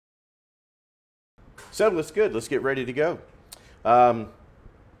So let's good. Let's get ready to go. Um,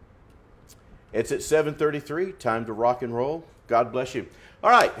 it's at 7:33. Time to rock and roll. God bless you. All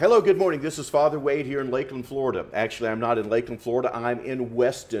right. Hello. Good morning. This is Father Wade here in Lakeland, Florida. Actually, I'm not in Lakeland, Florida. I'm in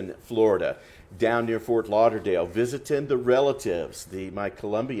Weston, Florida, down near Fort Lauderdale, visiting the relatives. My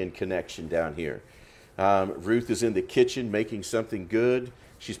Colombian connection down here. Ruth is in the kitchen making something good.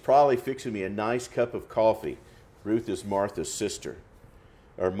 She's probably fixing me a nice cup of coffee. Ruth is Martha's sister.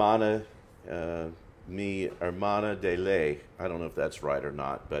 Hermana de ley. I don't know if that's right or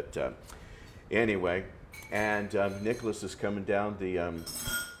not, but anyway. And Nicholas is coming down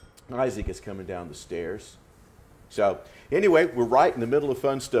Isaac is coming down the stairs. So anyway, we're right in the middle of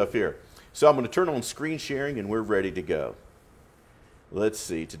fun stuff here. So I'm going to turn on screen sharing and we're ready to go. Let's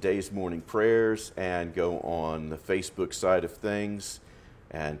see, today's morning prayers and go on the Facebook side of things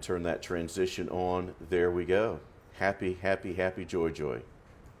and turn that transition on. There we go. Happy, happy, happy, joy, joy.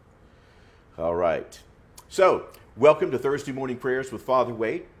 All right. So, welcome to Thursday Morning Prayers with Father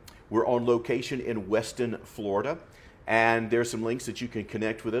Wade. We're on location in Weston, Florida. And there's some links that you can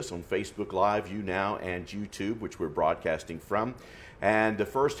connect with us on Facebook Live, YouNow, and YouTube, which we're broadcasting from. And the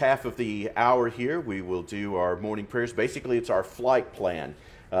first half of the hour here, we will do our morning prayers. Basically, it's our flight plan.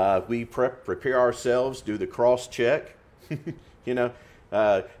 We prepare ourselves, do the cross check, have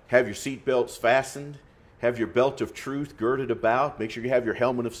your seat belts fastened, have your belt of truth girded about, make sure you have your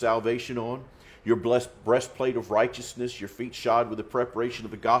helmet of salvation on, your breastplate of righteousness, your feet shod with the preparation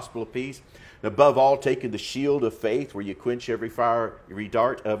of the gospel of peace, and above all, taking the shield of faith where you quench every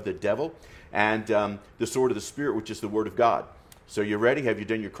dart of the devil, and the sword of the Spirit, which is the word of God. So you ready? Have you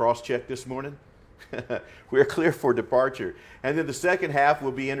done your cross check this morning? We're clear for departure. And then the second half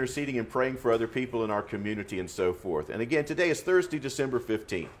will be interceding and praying for other people in our community and so forth. And again, today is Thursday, December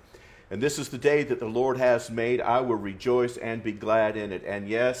 15th. And this is the day that the Lord has made. I will rejoice and be glad in it. And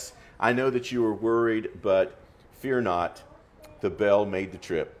yes, I know that you are worried, but fear not. The bell made the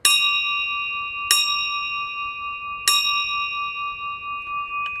trip.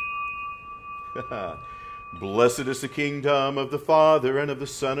 Blessed is the kingdom of the Father, and of the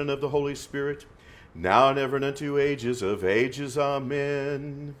Son, and of the Holy Spirit, now and ever and unto ages of ages.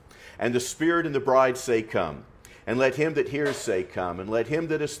 Amen. And the Spirit and the bride say, Come. And let him that hears say, Come. And let him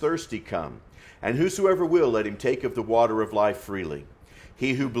that is thirsty come. And whosoever will, let him take of the water of life freely.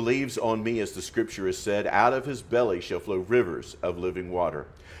 He who believes on me, as the Scripture has said, out of his belly shall flow rivers of living water.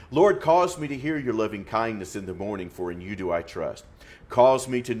 Lord, cause me to hear your loving kindness in the morning, for in you do I trust. Cause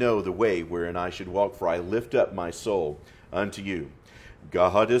me to know the way wherein I should walk, for I lift up my soul unto you.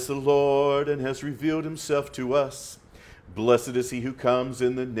 God is the Lord, and has revealed himself to us. Blessed is he who comes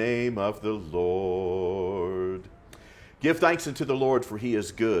in the name of the Lord. Give thanks unto the Lord, for he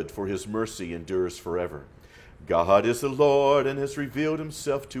is good, for his mercy endures forever. God is the Lord, and has revealed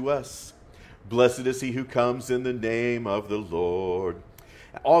himself to us. Blessed is he who comes in the name of the Lord.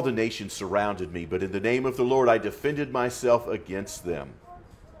 All the nations surrounded me, but in the name of the Lord I defended myself against them.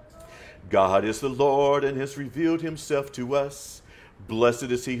 God is the Lord, and has revealed himself to us.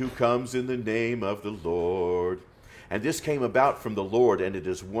 Blessed is he who comes in the name of the Lord. And this came about from the Lord, and it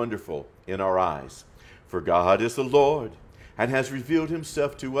is wonderful in our eyes. For God is the Lord, and has revealed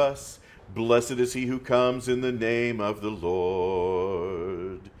himself to us. Blessed is he who comes in the name of the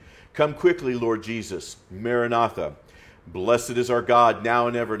Lord. Come quickly, Lord Jesus. Maranatha. Blessed is our God, now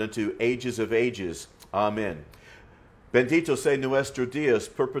and ever, and unto ages of ages. Amen. Bendito sea nuestro Dios,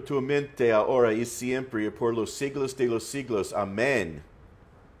 perpetuamente ahora y siempre, por los siglos de los siglos. Amen.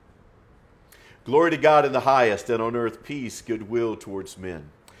 Glory to God in the highest, and on earth peace, goodwill towards men.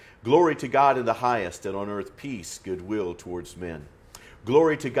 Glory to God in the highest, and on earth peace, goodwill towards men.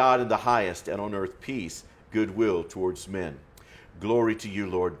 Glory to God in the highest, and on earth peace, goodwill towards men. Glory to you,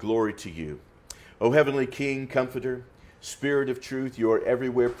 Lord, glory to you. O heavenly King, Comforter, Spirit of truth, you are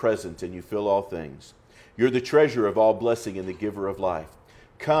everywhere present, and you fill all things. You're the treasure of all blessing and the giver of life.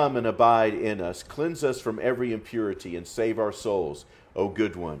 Come and abide in us. Cleanse us from every impurity and save our souls, O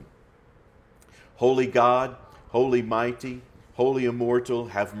good one. Holy God, holy mighty, holy immortal,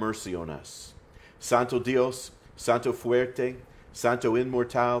 have mercy on us. Santo Dios, Santo fuerte, Santo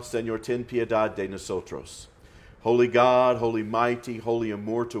inmortal, Señor, ten piedad de nosotros. Holy God, holy mighty, holy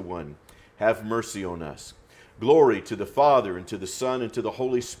immortal one, have mercy on us. Glory to the Father, and to the Son, and to the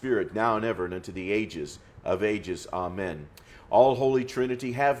Holy Spirit, now and ever, and unto the ages of ages. Amen. All Holy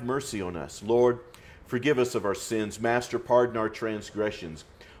Trinity, have mercy on us. Lord, forgive us of our sins. Master, pardon our transgressions.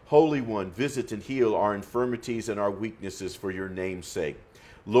 Holy One, visit and heal our infirmities and our weaknesses for your name's sake.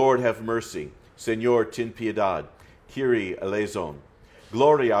 Lord, have mercy. Señor, ten piedad. Kyrie eleison.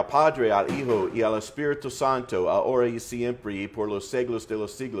 Gloria al Padre, al Hijo, y al Espíritu Santo, ahora y siempre, y por los siglos de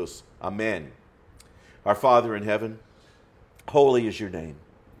los siglos. Amen. Our Father in heaven, holy is your name.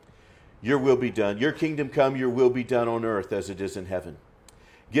 Your will be done. Your kingdom come, your will be done on earth as it is in heaven.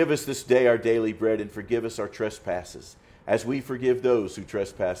 Give us this day our daily bread, and forgive us our trespasses, as we forgive those who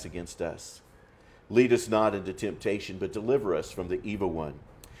trespass against us. Lead us not into temptation, but deliver us from the evil one.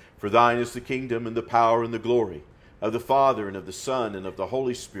 For thine is the kingdom, and the power, and the glory of the Father, and of the Son, and of the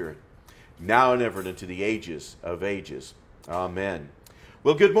Holy Spirit, now and ever, and into the ages of ages. Amen.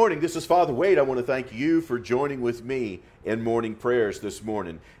 Well, good morning. This is Father Wade. I want to thank you for joining with me in morning prayers this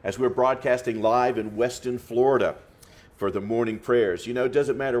morning as we're broadcasting live in Weston, Florida for the morning prayers. You know, it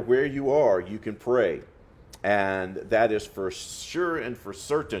doesn't matter where you are, you can pray. And that is for sure and for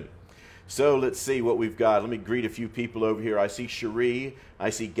certain. So let's see what we've got. Let me greet a few people over here. I see Cherie. I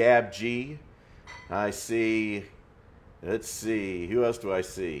see Gab G. I see, let's see, who else do I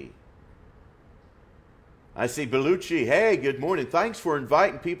see? I see Bellucci. Hey, good morning. Thanks for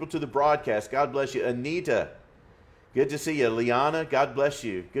inviting people to the broadcast. God bless you. Anita, good to see you. Liana, God bless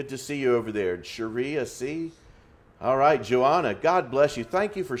you. Good to see you over there. Cherie, I see. All right, Joanna, God bless you.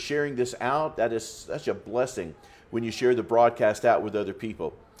 Thank you for sharing this out. That is such a blessing when you share the broadcast out with other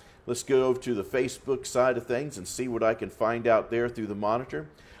people. Let's go over to the Facebook side of things and see what I can find out there through the monitor.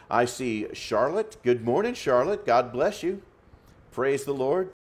 I see Charlotte. Good morning, Charlotte. God bless you. Praise the Lord.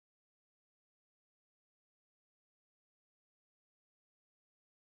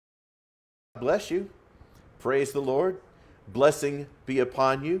 Bless you. Praise the Lord. Blessing be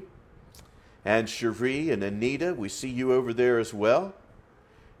upon you. And Cherie and Anita, we see you over there as well.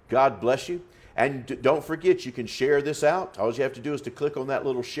 God bless you. And don't forget, you can share this out. All you have to do is to click on that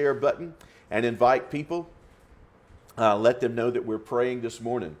little share button and invite people. Let them know that we're praying this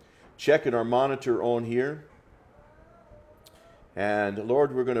morning. Checking our monitor on here. And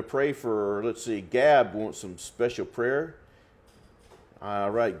Lord, we're going to pray for, let's see, Gab wants some special prayer.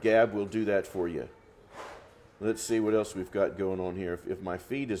 All right, Gab, we'll do that for you. Let's see what else we've got going on here. If my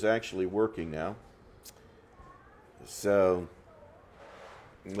feed is actually working now. So,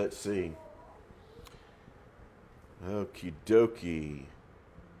 let's see. Okie dokie.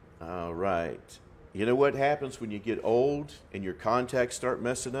 All right. You know what happens when you get old and your contacts start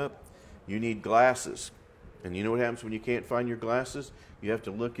messing up? You need glasses. And you know what happens when you can't find your glasses? You have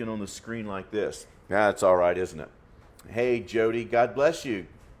to look in on the screen like this. That's all right, isn't it? Hey, Jody, God bless you.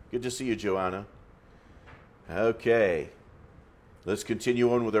 Good to see you, Joanna. Okay. Let's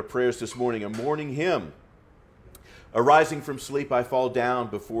continue on with our prayers this morning. A morning hymn. Arising from sleep, I fall down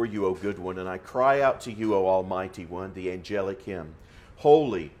before you, O good one, and I cry out to you, O Almighty One, the angelic hymn.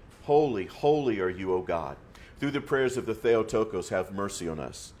 Holy, holy, holy are you, O God. Through the prayers of the Theotokos, have mercy on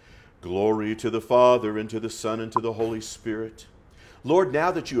us. Glory to the Father, and to the Son, and to the Holy Spirit. Lord,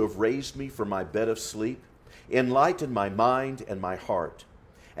 now that you have raised me from my bed of sleep, enlighten my mind and my heart,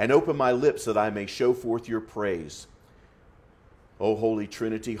 and open my lips that I may show forth your praise. O Holy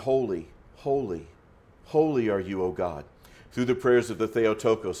Trinity, holy, holy, holy are you, O God. Through the prayers of the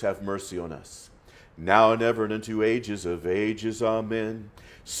Theotokos, have mercy on us. Now and ever and unto ages of ages, amen.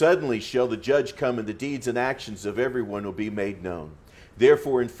 Suddenly shall the judge come, and the deeds and actions of everyone will be made known.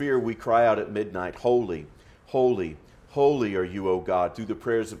 Therefore in fear we cry out at midnight, holy, holy, holy are you, O God. Through the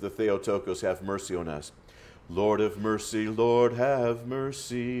prayers of the Theotokos, have mercy on us. Lord have mercy, Lord have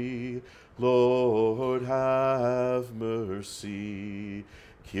mercy, Lord have mercy.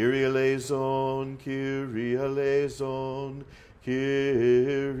 Kyrie eleison, Kyrie eleison,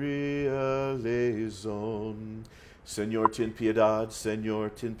 Kyrie eleison. Señor, ten piedad,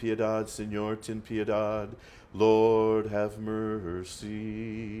 Señor, ten piedad, Señor, ten piedad. Lord have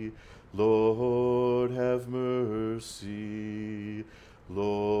mercy, Lord have mercy.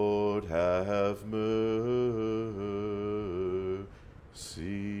 Lord, have mercy.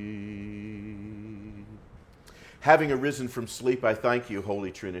 Having arisen from sleep, I thank you, Holy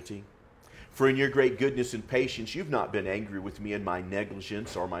Trinity. For in your great goodness and patience, you've not been angry with me in my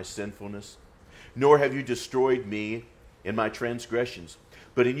negligence or my sinfulness, nor have you destroyed me in my transgressions.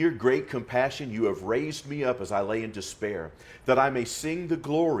 But in your great compassion, you have raised me up as I lay in despair, that I may sing the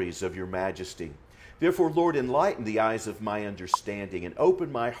glories of your majesty. Therefore, Lord, enlighten the eyes of my understanding and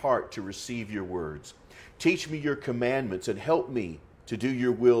open my heart to receive your words. Teach me your commandments and help me to do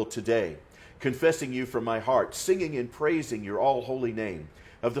your will today, confessing you from my heart, singing and praising your all-holy name,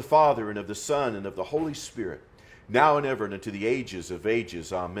 of the Father and of the Son and of the Holy Spirit, now and ever and unto the ages of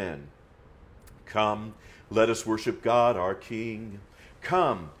ages. Amen. Come, let us worship God, our King.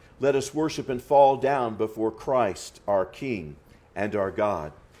 Come, let us worship and fall down before Christ, our King and our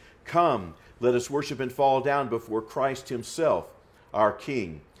God. Come, let us worship and fall down before Christ himself, our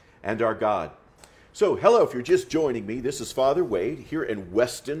King and our God. So, hello, if you're just joining me, this is Father Wade here in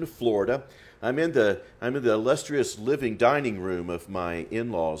Weston, Florida. I'm in the illustrious living dining room of my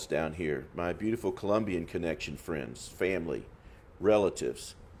in-laws down here, my beautiful Colombian connection friends, family,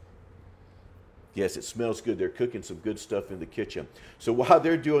 relatives. Yes, it smells good. They're cooking some good stuff in the kitchen. So while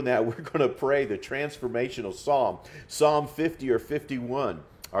they're doing that, we're going to pray the transformational psalm, Psalm 50 or 51.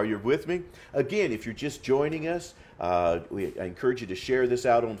 Are you with me? Again, if you're just joining us, I encourage you to share this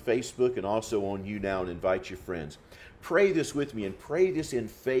out on Facebook and also on YouNow and invite your friends. Pray this with me and pray this in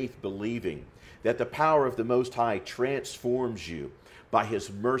faith, believing that the power of the Most High transforms you by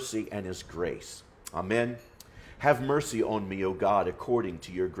His mercy and His grace. Amen. Have mercy on me, O God, according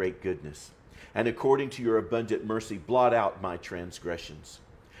to your great goodness. And according to your abundant mercy, blot out my transgressions.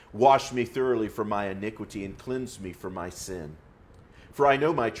 Wash me thoroughly from my iniquity and cleanse me from my sin. For I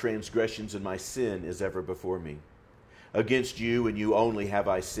know my transgressions and my sin is ever before me. Against you and you only have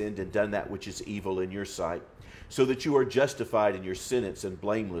I sinned and done that which is evil in your sight, so that you are justified in your sentence and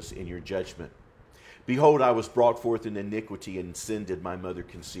blameless in your judgment. Behold, I was brought forth in iniquity, and in sin did my mother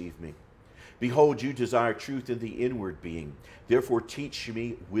conceive me. Behold, you desire truth in the inward being. Therefore teach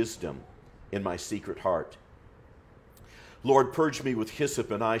me wisdom in my secret heart. Lord, purge me with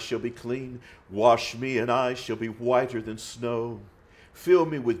hyssop, and I shall be clean. Wash me, and I shall be whiter than snow. Fill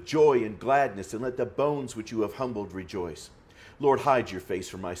me with joy and gladness, and let the bones which you have humbled rejoice. Lord, hide your face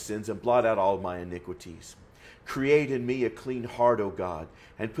from my sins, and blot out all my iniquities. Create in me a clean heart, O God,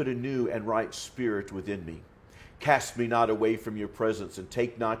 and put a new and right spirit within me. Cast me not away from your presence, and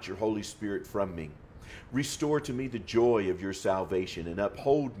take not your Holy Spirit from me. Restore to me the joy of your salvation, and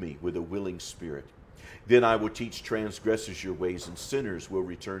uphold me with a willing spirit. Then I will teach transgressors your ways, and sinners will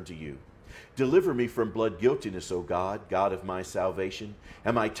return to you. Deliver me from blood guiltiness, O God, God of my salvation,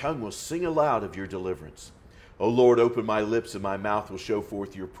 and my tongue will sing aloud of your deliverance. O Lord, open my lips, and my mouth will show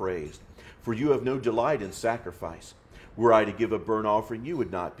forth your praise. For you have no delight in sacrifice. Were I to give a burnt offering, you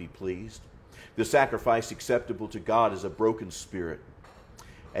would not be pleased. The sacrifice acceptable to God is a broken spirit.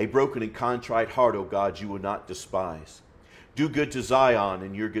 A broken and contrite heart, O God, you will not despise. Do good to Zion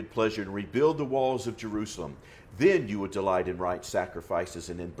in your good pleasure, and rebuild the walls of Jerusalem. Then you will delight in right sacrifices,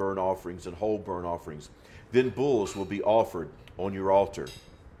 and in burnt offerings and whole burnt offerings. Then bulls will be offered on your altar.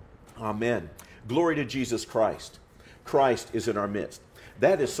 Amen. Glory to Jesus Christ. Christ is in our midst.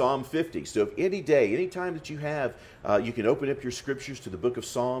 That is Psalm 50. So if any day, any time that you have, you can open up your scriptures to the book of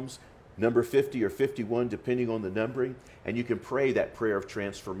Psalms, number 50 or 51, depending on the numbering, and you can pray that prayer of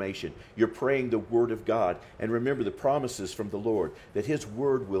transformation. You're praying the Word of God. And remember the promises from the Lord, that His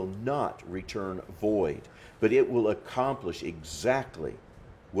Word will not return void, but it will accomplish exactly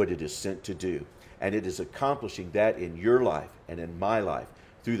what it is sent to do. And it is accomplishing that in your life and in my life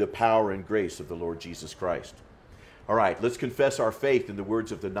through the power and grace of the Lord Jesus Christ. All right, let's confess our faith in the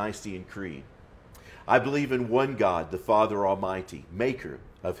words of the Nicene Creed. I believe in one God, the Father Almighty, maker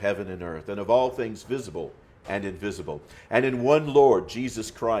of heaven and earth, and of all things visible and invisible, and in one Lord, Jesus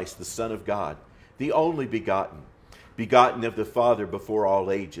Christ, the Son of God, the only begotten, begotten of the Father before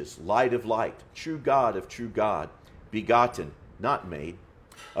all ages, light of light, true God of true God, begotten, not made,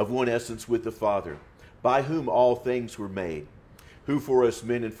 of one essence with the Father, by whom all things were made, who for us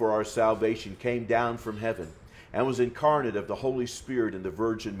men and for our salvation came down from heaven, and was incarnate of the Holy Spirit and the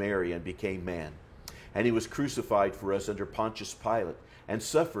Virgin Mary, and became man. And he was crucified for us under Pontius Pilate, and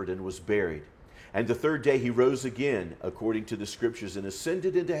suffered and was buried. And the third day he rose again, according to the Scriptures, and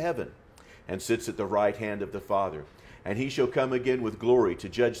ascended into heaven, and sits at the right hand of the Father. And he shall come again with glory to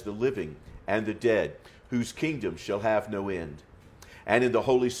judge the living and the dead, whose kingdom shall have no end. And in the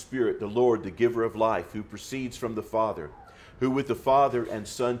Holy Spirit, the Lord, the giver of life, who proceeds from the Father, who with the Father and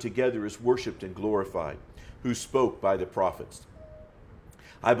Son together is worshipped and glorified, who spoke by the prophets.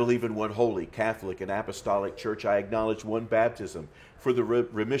 I believe in one holy, Catholic, and apostolic church. I acknowledge one baptism for the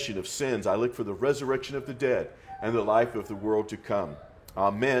remission of sins. I look for the resurrection of the dead and the life of the world to come.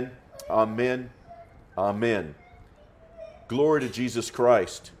 Amen, amen, amen. Glory to Jesus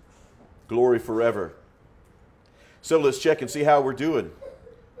Christ. Glory forever. So let's check and see how we're doing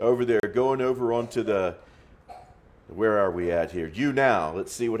over there. Going over onto the, where are we at here? YouNow.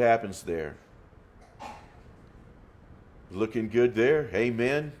 Let's see what happens there. Looking good there.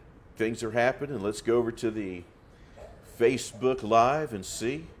 Amen. Things are happening. Let's go over to the Facebook Live and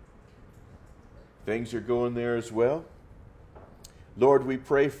see. Things are going there as well. Lord, we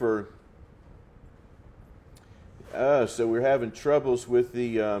pray for... so we're having troubles with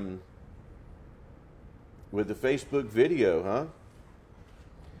the Facebook video, huh?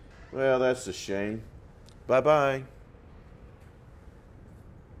 Well, that's a shame. Bye-bye.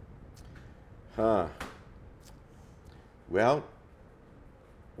 Huh. Well,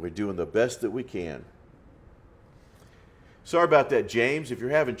 We're doing the best that we can. Sorry about that, James. If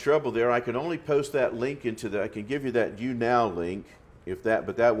you're having trouble there, I can only post that link into the, I can give you that YouNow link,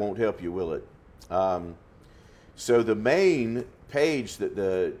 but that won't help you, will it? So the main page that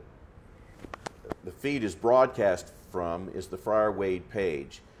the feed is broadcast from is the Friar Wade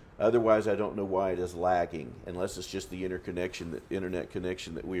page. Otherwise, I don't know why it is lagging, unless it's just the internet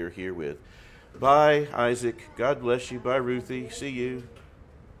connection that we are here with. Bye, Isaac. God bless you. Bye, Ruthie. See you.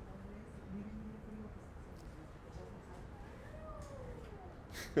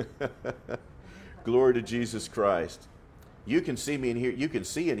 Glory to Jesus Christ. You can see me and hear. You can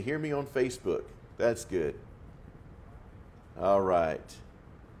see and hear me on Facebook. That's good. All right.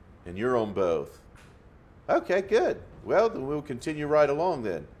 And you're on both. Okay, good. Well, then we'll continue right along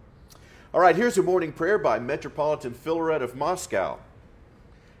then. All right, here's a morning prayer by Metropolitan Filaret of Moscow.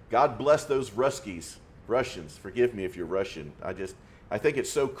 God bless those Russians. Forgive me if you're Russian. I think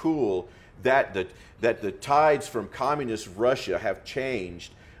it's so cool that the tides from communist Russia have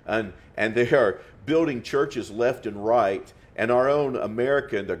changed, and they are building churches left and right, and our own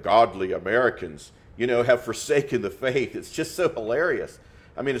the godly Americans, have forsaken the faith. It's just so hilarious.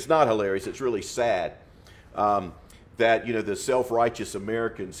 I mean, it's not hilarious. It's really sad that the self-righteous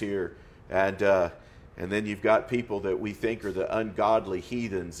Americans here, and then you've got people that we think are the ungodly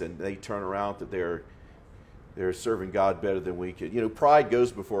heathens, and they turn around that they're serving God better than we could. Pride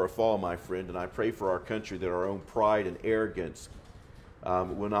goes before a fall, my friend, and I pray for our country that our own pride and arrogance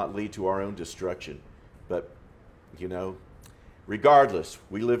will not lead to our own destruction. But, regardless,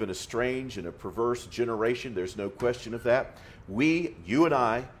 we live in a strange and a perverse generation. There's no question of that. You and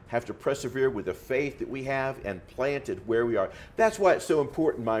I, have to persevere with the faith that we have and planted where we are. That's why it's so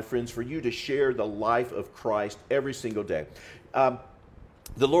important, my friends, for you to share the life of Christ every single day. The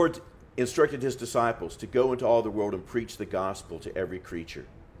Lord instructed his disciples to go into all the world and preach the gospel to every creature.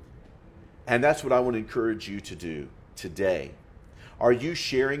 And that's what I want to encourage you to do today. Are you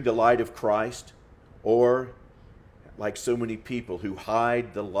sharing the light of Christ, or like so many people who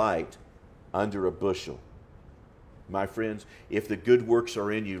hide the light under a bushel? My friends, if the good works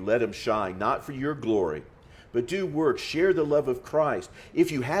are in you, let them shine, not for your glory, but do work. Share the love of Christ.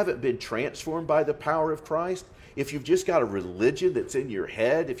 If you haven't been transformed by the power of Christ, if you've just got a religion that's in your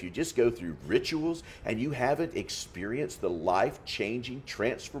head, if you just go through rituals and you haven't experienced the life-changing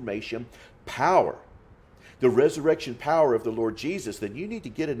transformation power, the resurrection power of the Lord Jesus, then you need to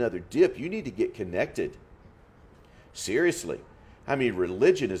get another dip. You need to get connected. Seriously. I mean,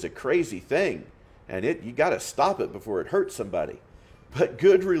 religion is a crazy thing. And you got to stop it before it hurts somebody. But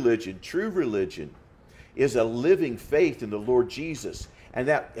good religion, true religion, is a living faith in the Lord Jesus. And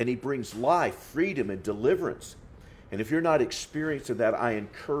he brings life, freedom, and deliverance. And if you're not experiencing that, I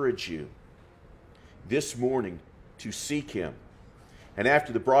encourage you this morning to seek him. And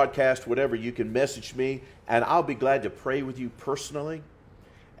after the broadcast, whatever, you can message me, and I'll be glad to pray with you personally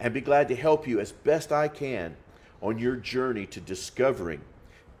and be glad to help you as best I can on your journey to discovering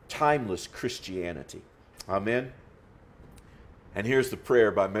timeless Christianity. Amen. And here's the prayer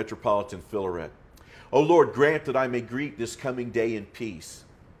by Metropolitan Filaret. O Lord, grant that I may greet this coming day in peace.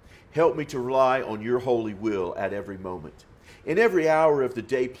 Help me to rely on your holy will at every moment. In every hour of the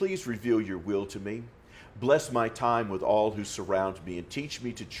day, please reveal your will to me. Bless my time with all who surround me, and teach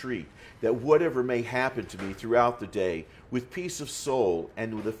me to treat that whatever may happen to me throughout the day with peace of soul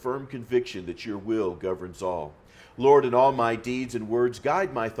and with a firm conviction that your will governs all. Lord, in all my deeds and words,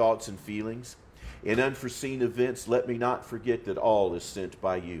 guide my thoughts and feelings. In unforeseen events, let me not forget that all is sent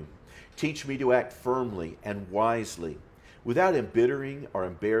by you. Teach me to act firmly and wisely, without embittering or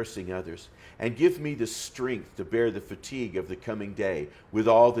embarrassing others, and give me the strength to bear the fatigue of the coming day with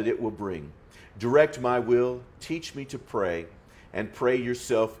all that it will bring. Direct my will, teach me to pray, and pray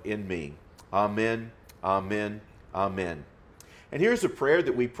yourself in me. Amen, amen, amen. And here's a prayer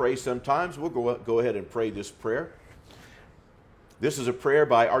that we pray sometimes. We'll go ahead and pray this prayer. This is a prayer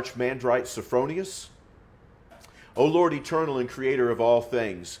by Archimandrite Sophronius. O Lord, eternal and creator of all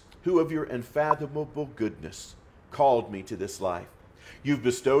things, who of your unfathomable goodness called me to this life. You've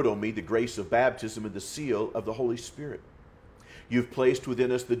bestowed on me the grace of baptism and the seal of the Holy Spirit. You've placed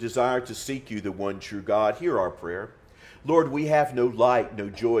within us the desire to seek you, the one true God. Hear our prayer. Lord, we have no light, no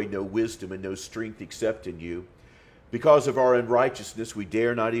joy, no wisdom, and no strength except in you. Because of our unrighteousness, we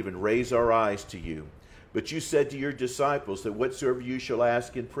dare not even raise our eyes to you. But you said to your disciples that whatsoever you shall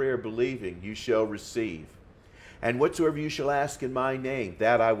ask in prayer, believing, you shall receive. And whatsoever you shall ask in my name,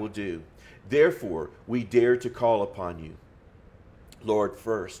 that I will do. Therefore, we dare to call upon you. Lord,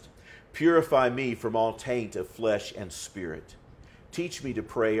 first, purify me from all taint of flesh and spirit. Teach me to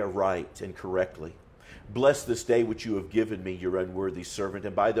pray aright and correctly. Bless this day which you have given me, your unworthy servant,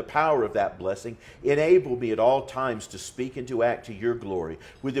 and by the power of that blessing, enable me at all times to speak and to act to your glory,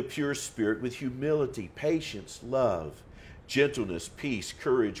 with a pure spirit, with humility, patience, love, gentleness, peace,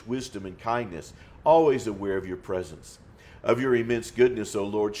 courage, wisdom, and kindness, always aware of your presence. Of your immense goodness, O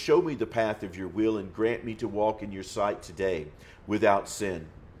Lord, show me the path of your will, and grant me to walk in your sight today without sin.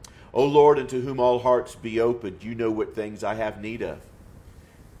 O Lord, unto whom all hearts be opened, you know what things I have need of.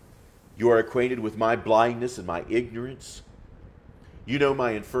 You are acquainted with my blindness and my ignorance. You know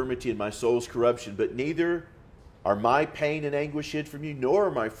my infirmity and my soul's corruption, but neither are my pain and anguish hid from you, nor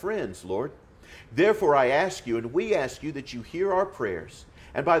are my friends, Lord. Therefore I ask you, and we ask you, that you hear our prayers,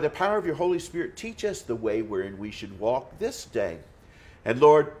 and by the power of your Holy Spirit teach us the way wherein we should walk this day. And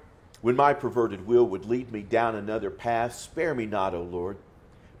Lord, when my perverted will would lead me down another path, spare me not, O Lord,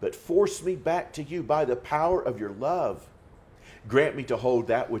 but force me back to you by the power of your love. Grant me to hold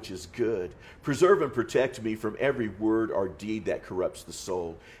that which is good. Preserve and protect me from every word or deed that corrupts the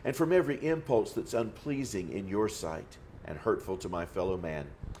soul, and from every impulse that's unpleasing in your sight and hurtful to my fellow man.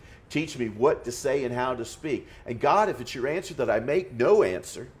 Teach me what to say and how to speak. And God, if it's your answer that I make no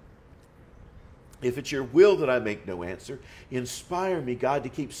answer, if it's your will that I make no answer, inspire me, God, to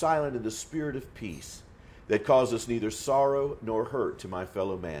keep silent in the spirit of peace that causes neither sorrow nor hurt to my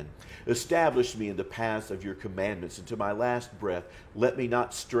fellow man. Establish me in the paths of your commandments, and to my last breath let me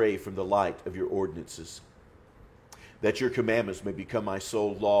not stray from the light of your ordinances, that your commandments may become my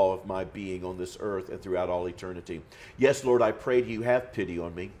sole law of my being on this earth and throughout all eternity. Yes, Lord, I pray to you, have pity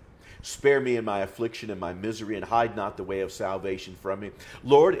on me. Spare me in my affliction and my misery, and hide not the way of salvation from me.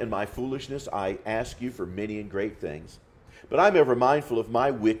 Lord, in my foolishness I ask you for many and great things. But I'm ever mindful of my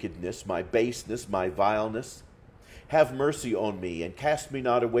wickedness, my baseness, my vileness. Have mercy on me, and cast me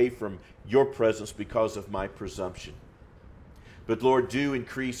not away from your presence because of my presumption. But Lord, do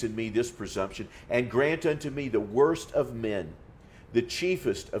increase in me this presumption, and grant unto me, the worst of men, the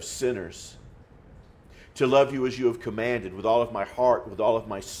chiefest of sinners, to love you as you have commanded, with all of my heart, with all of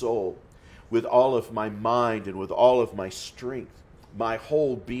my soul, with all of my mind, and with all of my strength, my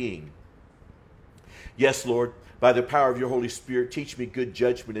whole being. Yes, Lord, by the power of your Holy Spirit, teach me good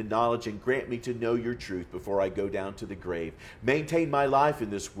judgment and knowledge, and grant me to know your truth before I go down to the grave. Maintain my life in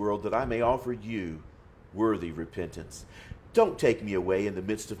this world, that I may offer you worthy repentance. Don't take me away in the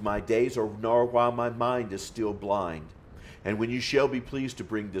midst of my days, nor while my mind is still blind. And when you shall be pleased to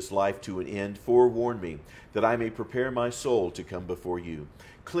bring this life to an end, forewarn me, that I may prepare my soul to come before you.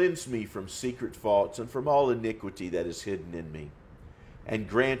 Cleanse me from secret faults and from all iniquity that is hidden in me. And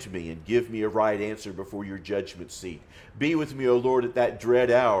grant me and give me a right answer before your judgment seat. Be with me, O Lord, at that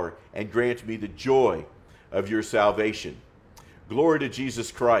dread hour, and grant me the joy of your salvation. Glory to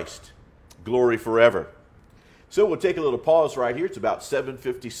Jesus Christ. Glory forever. So we'll take a little pause right here. It's about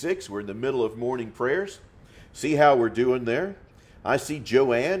 7:56. We're in the middle of morning prayers. See how we're doing there. I see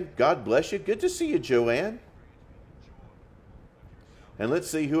Joanne. God bless you. Good to see you, Joanne. And let's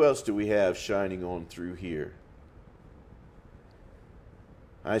see, who else do we have shining on through here?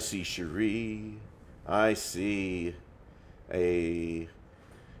 I see Cherie. I see a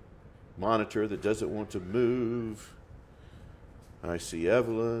monitor that doesn't want to move. I see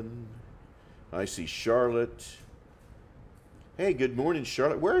Evelyn. I see Charlotte. Hey, good morning,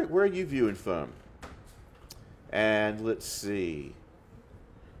 Charlotte. Where are you viewing from? And let's see.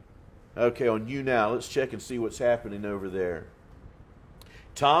 Okay, on you now. Let's check and see what's happening over there.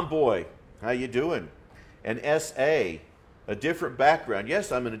 Tomboy, how you doing? And S.A., a different background. Yes,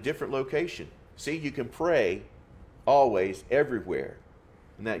 I'm in a different location. See, you can pray always, everywhere.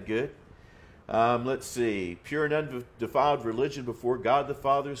 Isn't that good? Let's see. Pure and undefiled religion before God the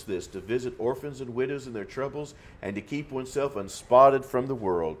Father is this: to visit orphans and widows in their troubles, and to keep oneself unspotted from the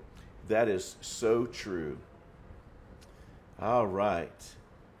world. That is so true. All right.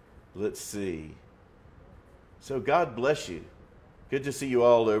 Let's see. So God bless you. Good to see you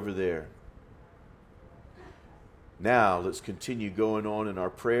all over there. Now, let's continue going on in our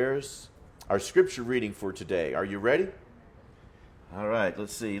prayers. Our scripture reading for today. Are you ready? All right,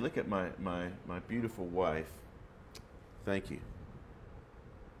 let's see. Look at my beautiful wife. Thank you.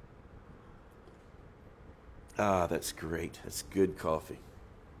 Ah, that's great. That's good coffee.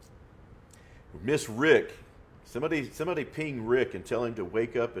 Miss Rick. Somebody ping Rick and tell him to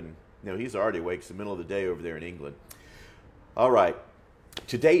wake up, and he's already awake. It's the middle of the day over there in England. All right.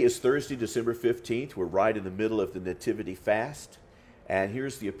 Today is Thursday, December 15th. We're right in the middle of the Nativity fast. And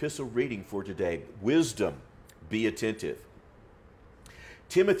here's the epistle reading for today. Wisdom, be attentive.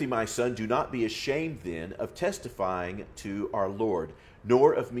 Timothy, my son, do not be ashamed then of testifying to our Lord,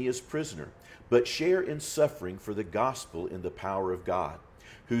 nor of me as prisoner, but share in suffering for the gospel in the power of God,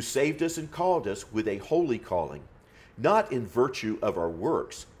 who saved us and called us with a holy calling, not in virtue of our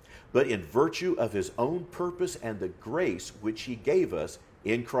works, but in virtue of his own purpose and the grace which he gave us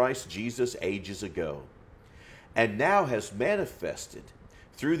in Christ Jesus ages ago, and now has manifested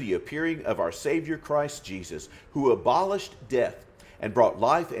through the appearing of our Savior Christ Jesus, who abolished death and brought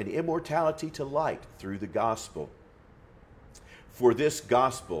life and immortality to light through the gospel. For this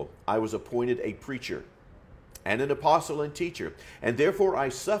gospel I was appointed a preacher and an apostle and teacher, and therefore I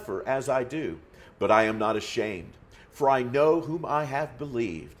suffer as I do, but I am not ashamed, for I know whom I have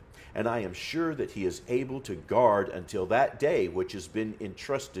believed, and I am sure that he is able to guard until that day which has been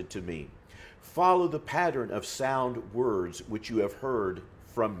entrusted to me. Follow the pattern of sound words which you have heard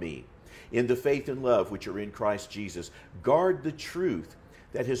from me, in the faith and love which are in Christ Jesus. Guard the truth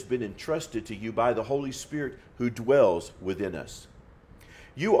that has been entrusted to you by the Holy Spirit who dwells within us.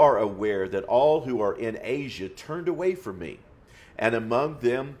 You are aware that all who are in Asia turned away from me, and among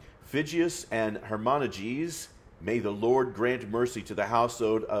them Phygius and Hermogenes. May the Lord grant mercy to the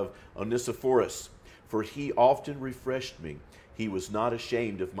household of Onesiphorus, for he often refreshed me. He was not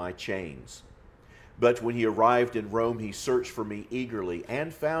ashamed of my chains. But when he arrived in Rome, he searched for me eagerly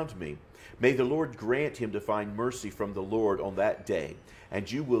and found me. May the Lord grant him to find mercy from the Lord on that day, and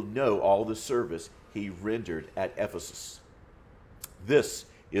you will know all the service he rendered at Ephesus. This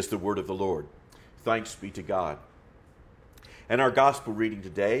is the word of the Lord. Thanks be to God. And our gospel reading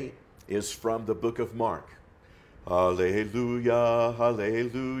today is from the book of Mark. Hallelujah,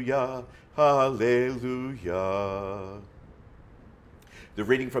 hallelujah, hallelujah. The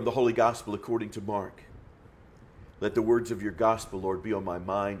reading from the Holy Gospel according to Mark. Let the words of your gospel, Lord, be on my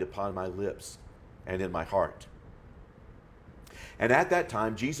mind, upon my lips, and in my heart. And at that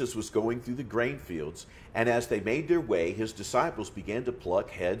time, Jesus was going through the grain fields, and as they made their way, his disciples began to pluck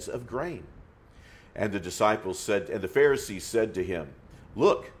heads of grain. And the Pharisees said to him,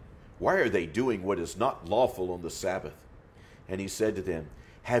 "Look, why are they doing what is not lawful on the Sabbath?" And he said to them,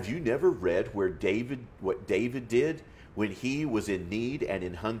 "Have you never read what David did when he was in need and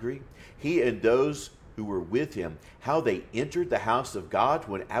in hungry? He and those who were with him, how they entered the house of God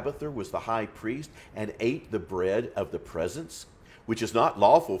when Abiathar was the high priest and ate the bread of the presence, which is not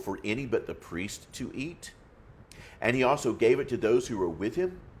lawful for any but the priest to eat. And he also gave it to those who were with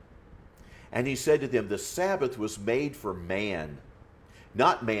him. And he said to them, the Sabbath was made for man,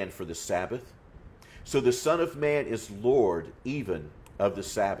 not man for the Sabbath. So the Son of Man is Lord even of the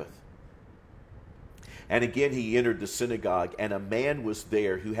Sabbath." And again he entered the synagogue, and a man was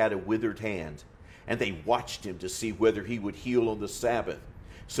there who had a withered hand. And they watched him to see whether he would heal on the Sabbath,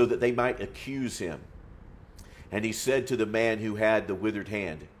 so that they might accuse him. And he said to the man who had the withered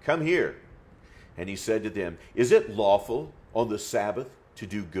hand, "Come here." And he said to them, "Is it lawful on the Sabbath to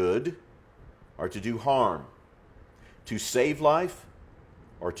do good or to do harm, to save life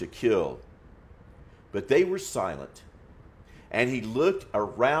or to kill?" But they were silent. And he looked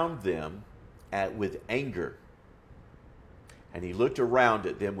around them with anger. And he looked around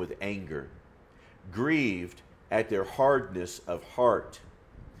at them with anger, grieved at their hardness of heart.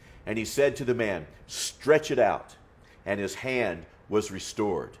 And he said to the man, "Stretch it out." And his hand was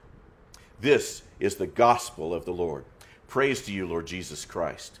restored. This is the gospel of the Lord. Praise to you, Lord Jesus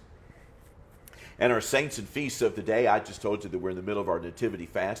Christ. And our saints and feasts of the day, I just told you that we're in the middle of our Nativity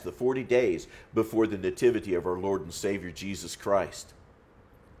fast, the 40 days before the Nativity of our Lord and Savior Jesus Christ.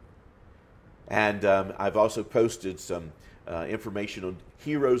 And I've also posted some information on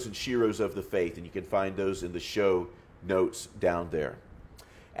heroes and sheroes of the faith, and you can find those in the show notes down there.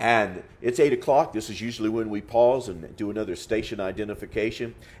 And it's 8 o'clock. This is usually when we pause and do another station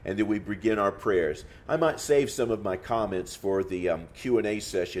identification, and then we begin our prayers. I might save some of my comments for the Q&A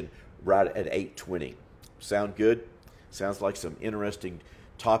session right at 8:20. Sound good? Sounds like some interesting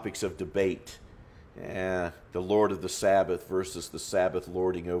topics of debate. The Lord of the Sabbath versus the Sabbath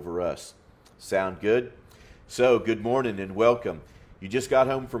lording over us. Sound good? So, good morning and welcome. You just got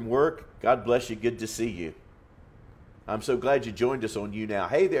home from work? God bless you. Good to see you. I'm so glad you joined us on YouNow.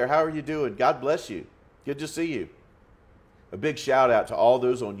 Hey there, how are you doing? God bless you. Good to see you. A big shout out to all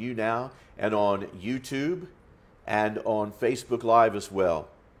those on YouNow and on YouTube and on Facebook Live as well.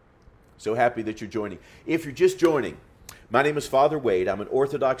 So happy that you're joining. If you're just joining, my name is Father Wade. I'm an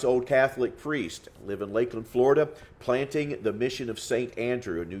Orthodox Old Catholic priest. I live in Lakeland, Florida, planting the Mission of St.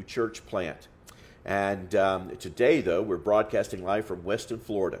 Andrew, a new church plant. And today, though, we're broadcasting live from Weston,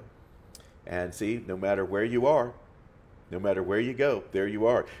 Florida. And see, no matter where you are, no matter where you go, there you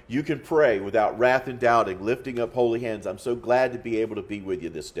are. You can pray without wrath and doubting, lifting up holy hands. I'm so glad to be able to be with you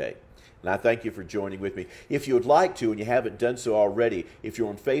this day. And I thank you for joining with me. If you would like to, and you haven't done so already, if you're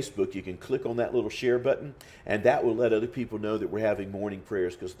on Facebook, you can click on that little share button, and that will let other people know that we're having morning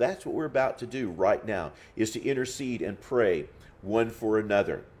prayers, because that's what we're about to do right now, is to intercede and pray one for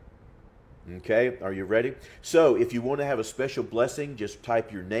another. Okay, are you ready? So if you want to have a special blessing, just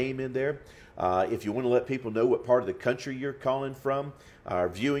type your name in there. If you want to let people know what part of the country you're calling from, or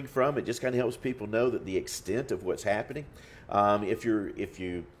viewing from, it just kind of helps people know that the extent of what's happening. If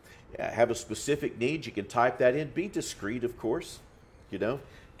you have a specific need, you can type that in. Be discreet, of course.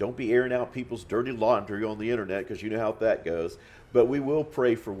 Don't be airing out people's dirty laundry on the internet, because you know how that goes. But we will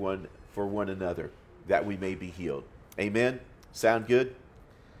pray for one another, that we may be healed. Amen? Sound good?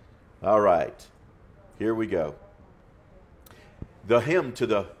 All right. Here we go. The hymn to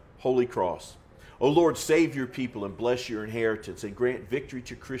the Holy Cross. O Lord, save your people and bless your inheritance, and grant victory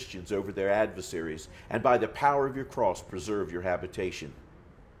to Christians over their adversaries, and by the power of your cross preserve your habitation.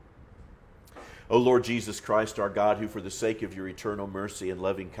 O Lord Jesus Christ, our God, who for the sake of your eternal mercy and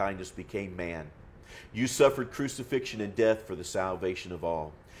loving kindness became man, you suffered crucifixion and death for the salvation of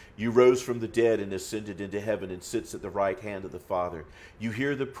all. You rose from the dead and ascended into heaven and sits at the right hand of the Father. You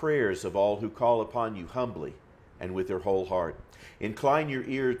hear the prayers of all who call upon you humbly and with their whole heart. Incline your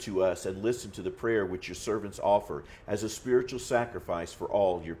ear to us and listen to the prayer which your servants offer as a spiritual sacrifice for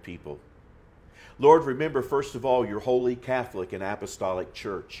all your people. Lord, remember first of all your holy Catholic and Apostolic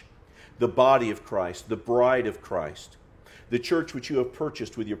Church, the body of Christ, the bride of Christ, the church which you have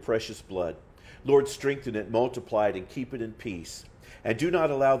purchased with your precious blood. Lord, strengthen it, multiply it, and keep it in peace. And do not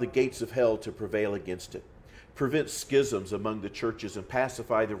allow the gates of hell to prevail against it. Prevent schisms among the churches and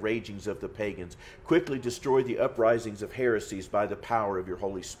pacify the ragings of the pagans. Quickly destroy the uprisings of heresies by the power of your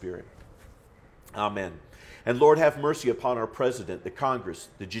Holy Spirit. Amen. And Lord, have mercy upon our president, the Congress,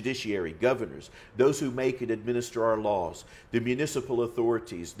 the judiciary, governors, those who make and administer our laws, the municipal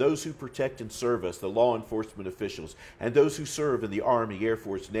authorities, those who protect and serve us, the law enforcement officials, and those who serve in the Army, Air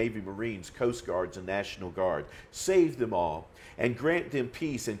Force, Navy, Marines, Coast Guards, and National Guard. Save them all, and grant them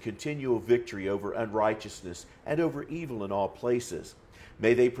peace and continual victory over unrighteousness and over evil in all places.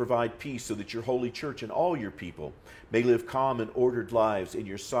 May they provide peace so that your holy church and all your people may live calm and ordered lives in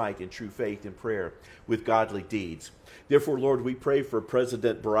your sight in true faith and prayer with godly deeds. Therefore, Lord, we pray for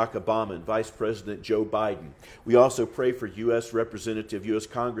President Barack Obama and Vice President Joe Biden. We also pray for U.S. Representative, U.S.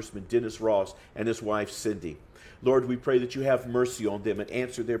 Congressman Dennis Ross and his wife Cindy. Lord, we pray that you have mercy on them and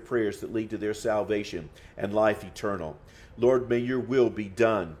answer their prayers that lead to their salvation and life eternal. Lord, may your will be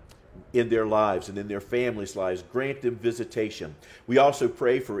done in their lives and in their families' lives. Grant them visitation. We also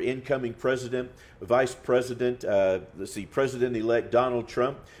pray for incoming President, Vice President, President-elect Donald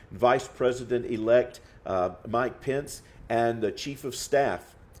Trump, Vice President-elect Mike Pence, and the Chief of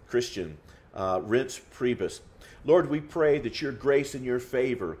Staff, Christian Reince Priebus. Lord, we pray that your grace and your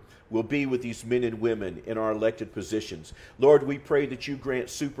favor will be with these men and women in our elected positions. Lord, we pray that you grant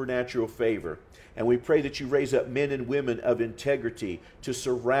supernatural favor. And we pray that you raise up men and women of integrity to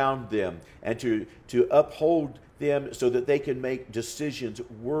surround them and to uphold them so that they can make decisions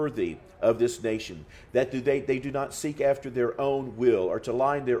worthy of this nation. That they do not seek after their own will or to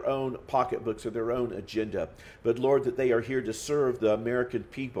line their own pocketbooks or their own agenda. But Lord, that they are here to serve the American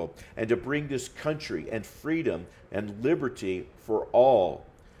people and to bring this country and freedom and liberty for all.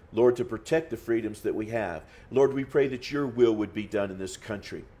 Lord, to protect the freedoms that we have. Lord, we pray that your will would be done in this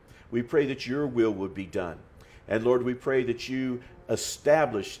country. We pray that your will would be done. And Lord, we pray that you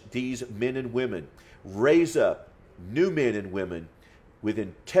establish these men and women, raise up new men and women with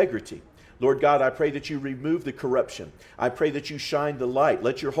integrity. Lord God, I pray that you remove the corruption. I pray that you shine the light.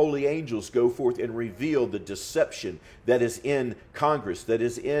 Let your holy angels go forth and reveal the deception that is in Congress, that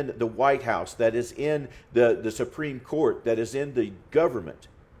is in the White House, that is in the Supreme Court, that is in the government,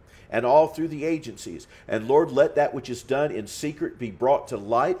 and all through the agencies. And Lord, let that which is done in secret be brought to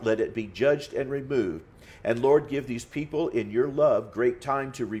light. Let it be judged and removed. And Lord, give these people in your love great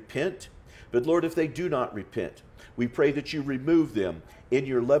time to repent. But Lord, if they do not repent, we pray that you remove them in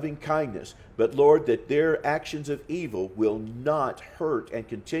your loving kindness. But Lord, that their actions of evil will not hurt and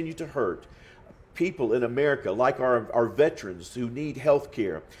continue to hurt people in America, like our veterans who need health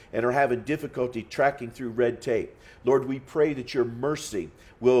care and are having difficulty tracking through red tape. Lord, we pray that your mercy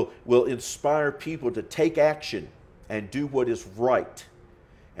will inspire people to take action and do what is right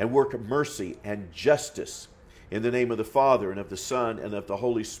and work of mercy and justice. In the name of the Father and of the Son and of the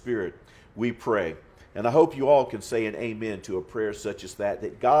Holy Spirit, we pray. And I hope you all can say an amen to a prayer such as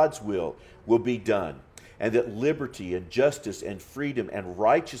that God's will be done, and that liberty and justice and freedom and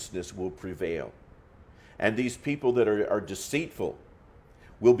righteousness will prevail. And these people that are deceitful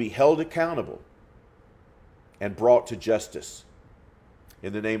will be held accountable and brought to justice.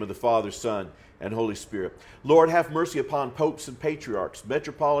 In the name of the Father, Son, and Holy Spirit. Lord, have mercy upon popes and patriarchs,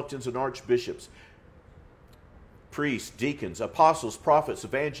 metropolitans and archbishops, priests, deacons, apostles, prophets,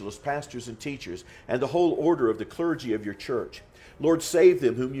 evangelists, pastors, and teachers, and the whole order of the clergy of your church. Lord, save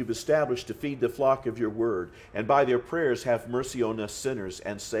them whom you've established to feed the flock of your word, and by their prayers have mercy on us sinners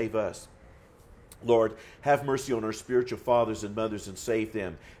and save us. Lord, have mercy on our spiritual fathers and mothers and save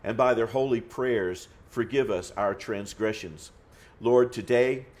them, and by their holy prayers forgive us our transgressions. Lord,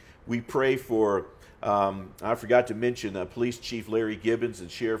 today we pray for, I forgot to mention Police Chief Larry Gibbons and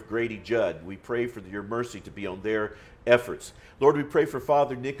Sheriff Grady Judd. We pray for your mercy to be on their efforts. Lord, we pray for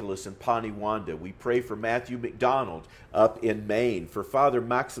Father Nicholas and Paniwanda. We pray for Matthew McDonald up in Maine, for Father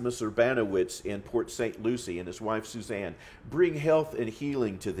Maximus Urbanowitz in Port St. Lucie and his wife Suzanne. Bring health and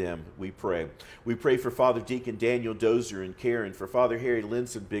healing to them, we pray. We pray for Father Deacon Daniel Dozier in Karen, for Father Harry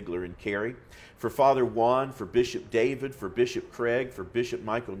Linsenbigler in Cary, for Father Juan, for Bishop David, for Bishop Craig, for Bishop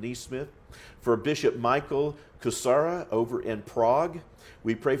Michael Neesmith, for Bishop Michael Kusara over in Prague.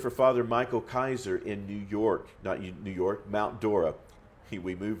 We pray for Father Michael Kaiser in New York, Mount Dora.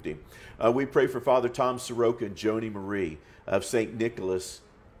 We moved him. We pray for Father Tom Soroka and Joni Marie of St. Nicholas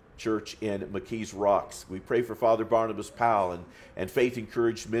Church in McKees Rocks. We pray for Father Barnabas Powell and Faith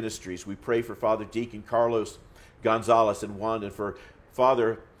Encouraged Ministries. We pray for Father Deacon Carlos Gonzalez and Wanda, and for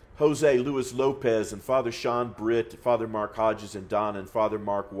Father Jose Luis Lopez and Father Sean Britt, Father Mark Hodges and Donna, and Father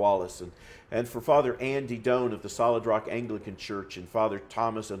Mark Wallace, and for Father Andy Doan of the Solid Rock Anglican Church, and Father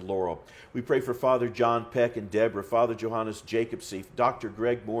Thomas and Laurel. We pray for Father John Peck and Deborah, Father Johannes Jacobseef, Dr.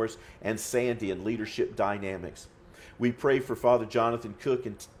 Greg Morris, and Sandy in Leadership Dynamics. We pray for Father Jonathan Cook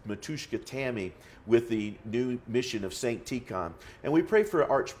and Matushka Tammy with the new mission of St. Tikhon. And we pray for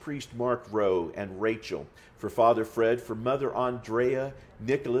Archpriest Mark Rowe and Rachel, for Father Fred, for Mother Andrea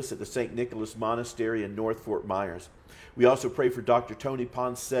Nicholas at the St. Nicholas Monastery in North Fort Myers. We also pray for Dr. Tony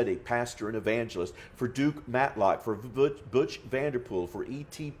Ponsetti, pastor and evangelist, for Duke Matlock, for Butch Vanderpool, for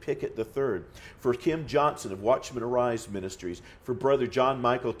E.T. Pickett III, for Kim Johnson of Watchmen Arise Ministries, for Brother John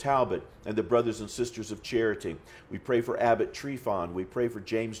Michael Talbot and the Brothers and Sisters of Charity. We pray for Abbott Trefon. We pray for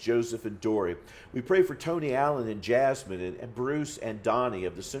James Joseph and Dory. We pray for Tony Allen and Jasmine and Bruce and Donnie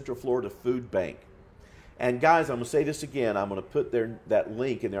of the Central Florida Food Bank. And guys, I'm going to say this again. I'm going to put that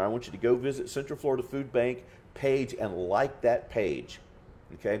link in there. I want you to go visit Central Florida Food Bank page and like that page.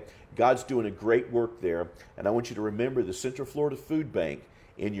 Okay? God's doing a great work there. And I want you to remember the Central Florida Food Bank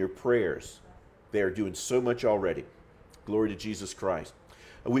in your prayers. They are doing so much already. Glory to Jesus Christ.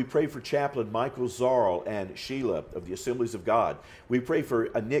 We pray for Chaplain Michael Zarl and Sheila of the Assemblies of God. We pray for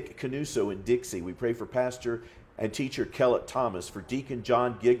Nick Canuso in Dixie. We pray for Pastor and Teacher Kellett Thomas, for Deacon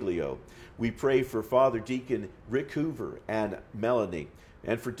John Giglio. We pray for Father Deacon Rick Hoover and Melanie,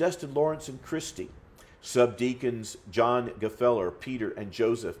 and for Dustin Lawrence and Christy, Subdeacons John Gaffeller, Peter and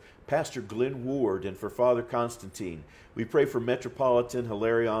Joseph, Pastor Glenn Ward, and for Father Constantine. We pray for Metropolitan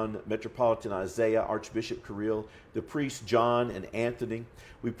Hilarion, Metropolitan Isaiah, Archbishop Kirill, the priests John and Anthony.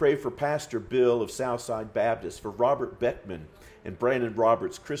 We pray for Pastor Bill of Southside Baptist, for Robert Beckman and Brandon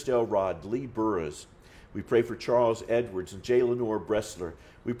Roberts, Chris Elrod, Lee Burroughs. We pray for Charles Edwards and J. Lenore Bressler.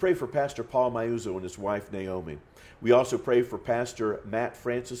 We pray for Pastor Paul Maiuzo and his wife Naomi. We also pray for Pastor Matt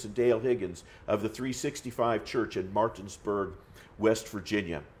Francis and Dale Higgins of the 365 Church in Martinsburg, West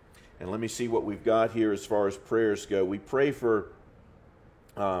Virginia. And let me see what we've got here as far as prayers go. We pray for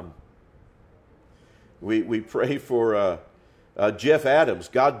Jeff Adams.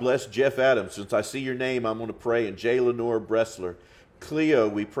 God bless Jeff Adams. Since I see your name, I'm going to pray. And J. Lenore Bressler. Cleo,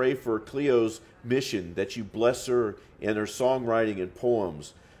 we pray for Cleo's mission, that you bless her in her songwriting and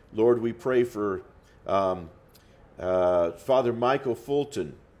poems. Lord, we pray for Father Michael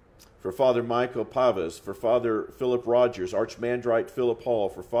Fulton, for Father Michael Pavas, for Father Philip Rogers, Archmandrite Philip Hall,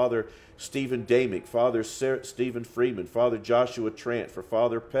 for Father Stephen Damick, Father Stephen Freeman, Father Joshua Trant, for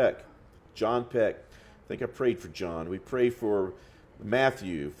Father Peck, John Peck. I think I prayed for John. We pray for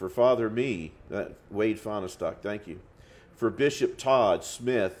Matthew, for Father Wade Fonestock, thank you. For Bishop Todd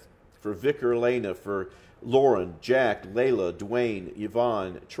Smith, for Vicar Elena, for Lauren, Jack, Layla, Dwayne,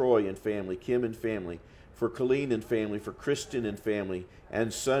 Yvonne, Troy and family, Kim and family, for Colleen and family, for Kristen and family,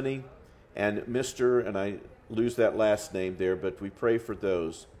 and Sonny and Mr., and I lose that last name there, but we pray for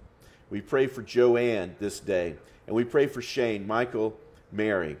those. We pray for Joanne this day, and we pray for Shane, Michael,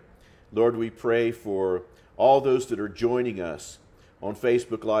 Mary. Lord, we pray for all those that are joining us on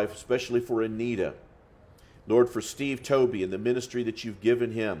Facebook Live, especially for Anita. Lord, for Steve Toby and the ministry that you've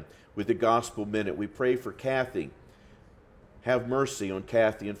given him with the Gospel Minute. We pray for Kathy. Have mercy on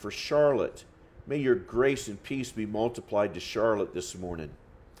Kathy. And for Charlotte, may your grace and peace be multiplied to Charlotte this morning.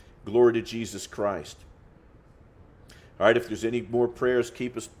 Glory to Jesus Christ. All right, if there's any more prayers,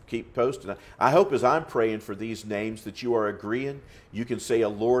 keep posting. I hope as I'm praying for these names that you are agreeing. You can say,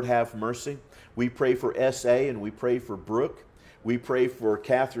 Lord, have mercy. We pray for S.A. and we pray for Brooke. We pray for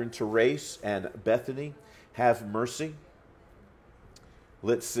Catherine Therese and Bethany. Have mercy.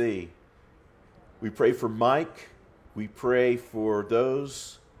 Let's see. We pray for Mike. We pray for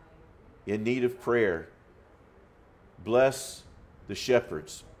those in need of prayer. Bless the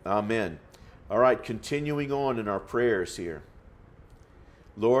shepherds. Amen. All right, continuing on in our prayers here.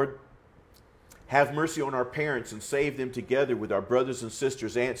 Lord, have mercy on our parents and save them together with our brothers and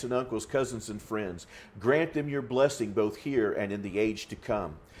sisters, aunts and uncles, cousins and friends. Grant them your blessing both here and in the age to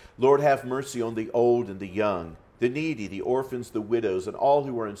come. Lord, have mercy on the old and the young, the needy, the orphans, the widows, and all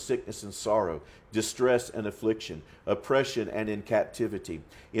who are in sickness and sorrow, distress and affliction, oppression and in captivity,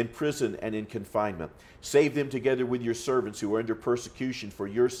 in prison and in confinement. Save them together with your servants who are under persecution for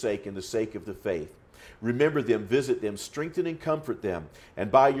your sake and the sake of the faith. Remember them, visit them, strengthen and comfort them,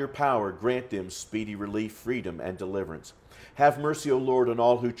 and by your power grant them speedy relief, freedom, and deliverance. Have mercy, O Lord, on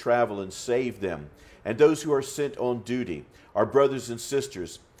all who travel and save them, and those who are sent on duty, our brothers and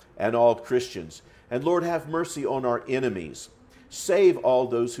sisters, and all Christians. And Lord, have mercy on our enemies. Save all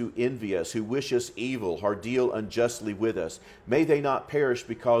those who envy us, who wish us evil, or deal unjustly with us. May they not perish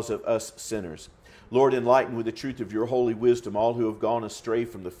because of us sinners. Lord, enlighten with the truth of your holy wisdom all who have gone astray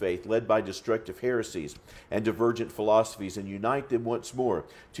from the faith, led by destructive heresies and divergent philosophies, and unite them once more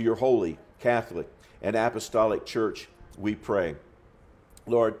to your holy, Catholic, and apostolic church, we pray.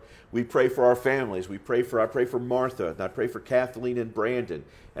 Lord, we pray for our families. I pray for Martha, and I pray for Kathleen and Brandon.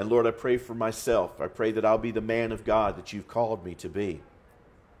 And Lord, I pray for myself. I pray that I'll be the man of God that you've called me to be.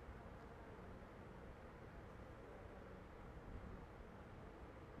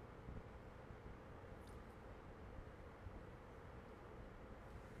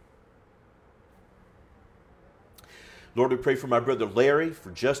 Lord, we pray for my brother Larry,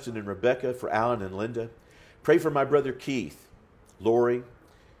 for Justin and Rebecca, for Alan and Linda. Pray for my brother Keith, Lori,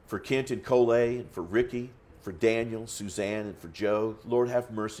 for Kent and Cole, and for Ricky, for Daniel, Suzanne, and for Joe. Lord,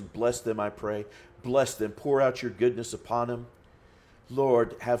 have mercy. Bless them, I pray. Bless them. Pour out your goodness upon them.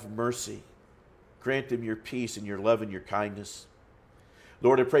 Lord, have mercy. Grant them your peace and your love and your kindness.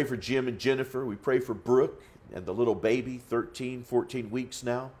 Lord, I pray for Jim and Jennifer. We pray for Brooke and the little baby, 13, 14 weeks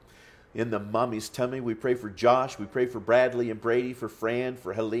now, in the mommy's tummy. We pray for Josh. We pray for Bradley and Brady, for Fran,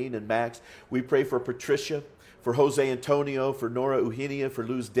 for Helene and Max. We pray for Patricia, for Jose Antonio, for Nora Eugenia, for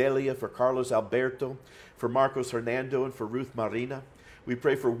Luz Delia, for Carlos Alberto, for Marcos Hernando, and for Ruth Marina. We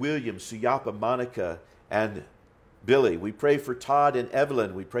pray for William, Suyapa, Monica, and Billy. We pray for Todd and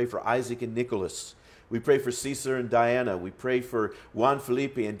Evelyn. We pray for Isaac and Nicholas. We pray for Cesar and Diana. We pray for Juan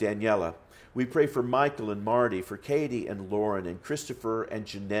Felipe and Daniela. We pray for Michael and Marty, for Katie and Lauren, and Christopher and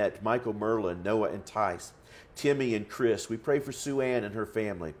Jeanette, Michael Merlin, Noah and Tice, Timmy and Chris. We pray for Sue Ann and her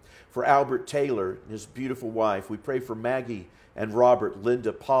family, for Albert Taylor and his beautiful wife. We pray for Maggie and Robert,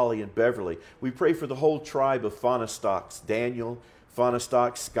 Linda, Polly, and Beverly. We pray for the whole tribe of Fonestocks, Daniel,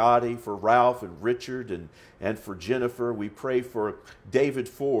 Fonestock, Scotty, for Ralph and Richard, and for Jennifer. We pray for David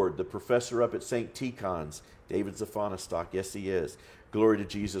Ford, the professor up at St. Ticon's. David's a Fonestock. Yes, he is. Glory to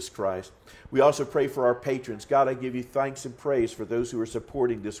Jesus Christ. We also pray for our patrons. God, I give you thanks and praise for those who are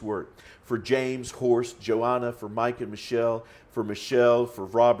supporting this work. For James, Horst, Joanna, for Mike and Michelle, for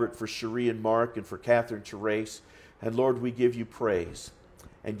Robert, for Cherie and Mark, and for Catherine Therese. And Lord, we give you praise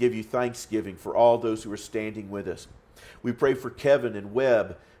and give you thanksgiving for all those who are standing with us. We pray for Kevin and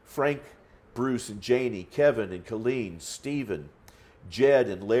Webb, Frank, Bruce and Janie, Kevin and Colleen, Stephen, Jed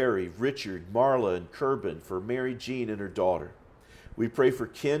and Larry, Richard, Marla and Kerbin, for Mary Jean and her daughter. We pray for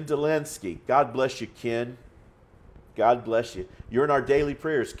Ken Delensky. God bless you, Ken. God bless you. You're in our daily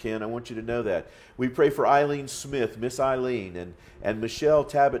prayers, Ken. I want you to know that. We pray for Eileen Smith, Miss Eileen, and Michelle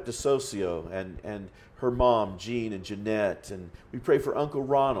Tabit DeSocio, and her mom, Jean and Jeanette. And we pray for Uncle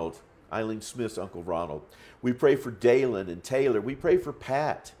Ronald, Eileen Smith's Uncle Ronald. We pray for Dalen and Taylor. We pray for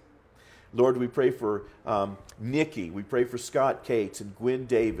Pat. Lord, we pray for Nikki. We pray for Scott Cates and Gwen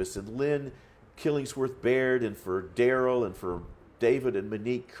Davis and Lynn Killingsworth Baird, and for Daryl, and for David and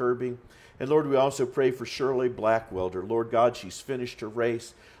Monique Kirby. And Lord, we also pray for Shirley Blackwelder. Lord God, she's finished her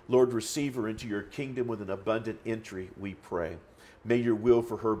race. Lord, receive her into your kingdom with an abundant entry, we pray. May your will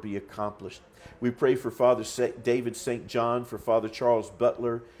for her be accomplished. We pray for Father David St. John, for Father Charles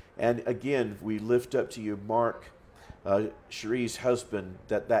Butler. And again, we lift up to you Mark, Cherie's husband,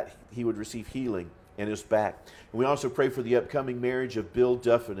 that he would receive healing in his back. And we also pray for the upcoming marriage of Bill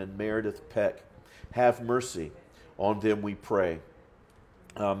Duffin and Meredith Peck. Have mercy on them, we pray.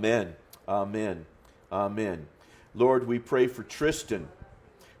 Amen. Amen. Amen. Lord, we pray for Tristan,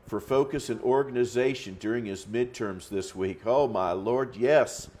 for focus and organization during his midterms this week. Oh, my Lord,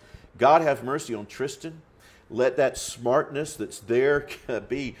 yes. God have mercy on Tristan. Let that smartness that's there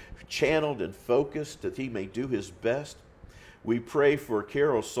be channeled and focused that he may do his best. We pray for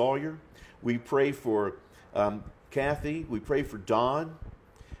Carol Sawyer. We pray for Kathy. We pray for Don.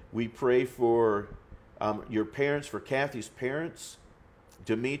 We pray for your parents, for Kathy's parents,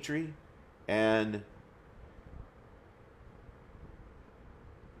 Dimitri and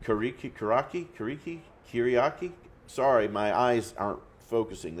Kiriaki. Sorry, my eyes aren't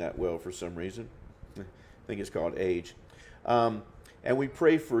focusing that well for some reason. I think it's called age. And we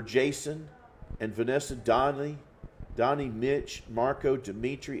pray for Jason and Vanessa, Donnie, Mitch, Marco,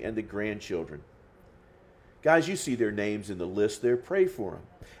 Dimitri, and the grandchildren. Guys, you see their names in the list there. Pray for them.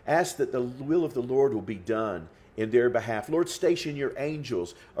 Ask that the will of the Lord will be done in their behalf. Lord, station your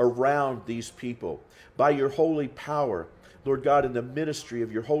angels around these people by your holy power. Lord God, in the ministry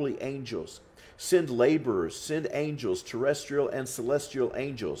of your holy angels, send laborers, send angels, terrestrial and celestial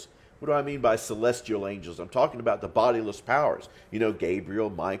angels. What do I mean by celestial angels? I'm talking about the bodiless powers. You know,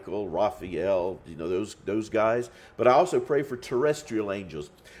 Gabriel, Michael, Raphael, you know, those guys. But I also pray for terrestrial angels.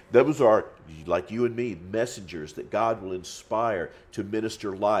 Those are, like you and me, messengers that God will inspire to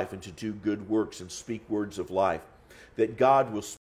minister life and to do good works and speak words of life. That God will